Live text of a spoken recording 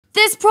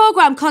This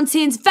programme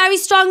contains very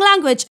strong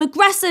language,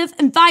 aggressive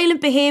and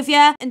violent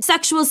behaviour, and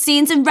sexual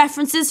scenes and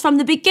references from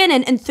the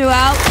beginning and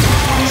throughout.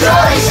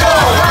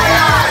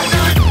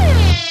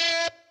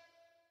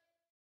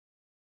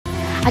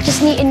 I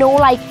just need to know,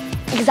 like,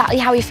 exactly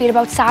how you feel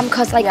about Sam,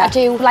 because, like, I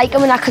do like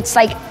him and I could,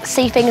 like,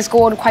 see things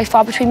going quite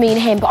far between me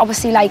and him, but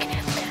obviously, like,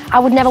 I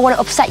would never want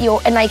to upset you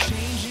and, like,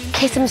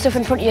 kiss him and stuff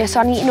in front of you, so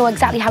I need to know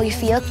exactly how you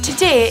feel.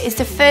 Today is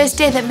the first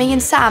day that me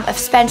and Sam have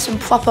spent some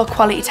proper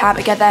quality time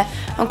together,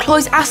 and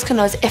Chloe's asking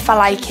us if I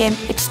like him.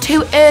 It's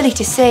too early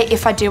to say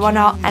if I do or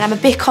not, and I'm a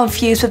bit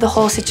confused with the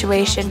whole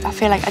situation. I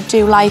feel like I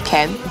do like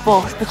him,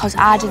 but because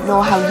I didn't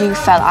know how you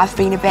felt, I've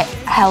been a bit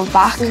held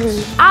back.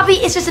 Abbie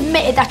has just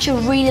admitted that she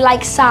really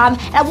likes Sam,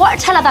 and I want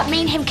to tell her that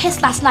me and him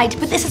kissed last night,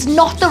 but this is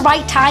not the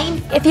right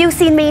time. If you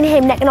seen me and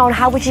him necking on,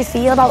 how would you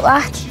feel about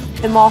that?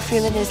 The more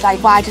feeling is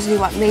like, why doesn't he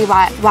want me?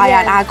 Why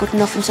aren't I good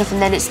enough and stuff?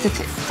 And then it's the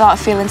thought of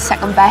feeling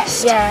second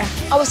best. Yeah.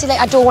 Obviously, like,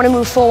 I don't want to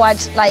move forward,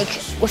 like,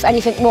 with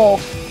anything more,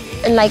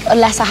 and, like,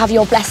 unless I have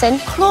your blessing.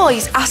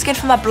 Chloe's asking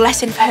for my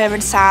blessing for her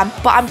and Sam,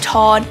 but I'm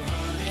torn.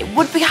 It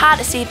would be hard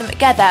to see them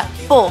together,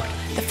 but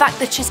the fact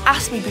that she's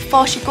asked me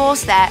before she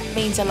goes there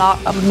means a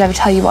lot. I would never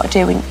tell you what to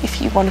do, and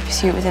if you want to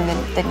pursue it with him,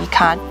 then you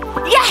can.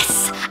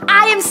 Yes!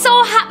 I am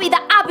so happy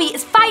that Abbie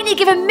is finally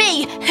giving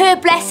me her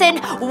blessing.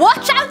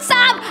 Watch out,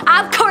 Sam!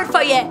 I'm coming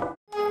for you.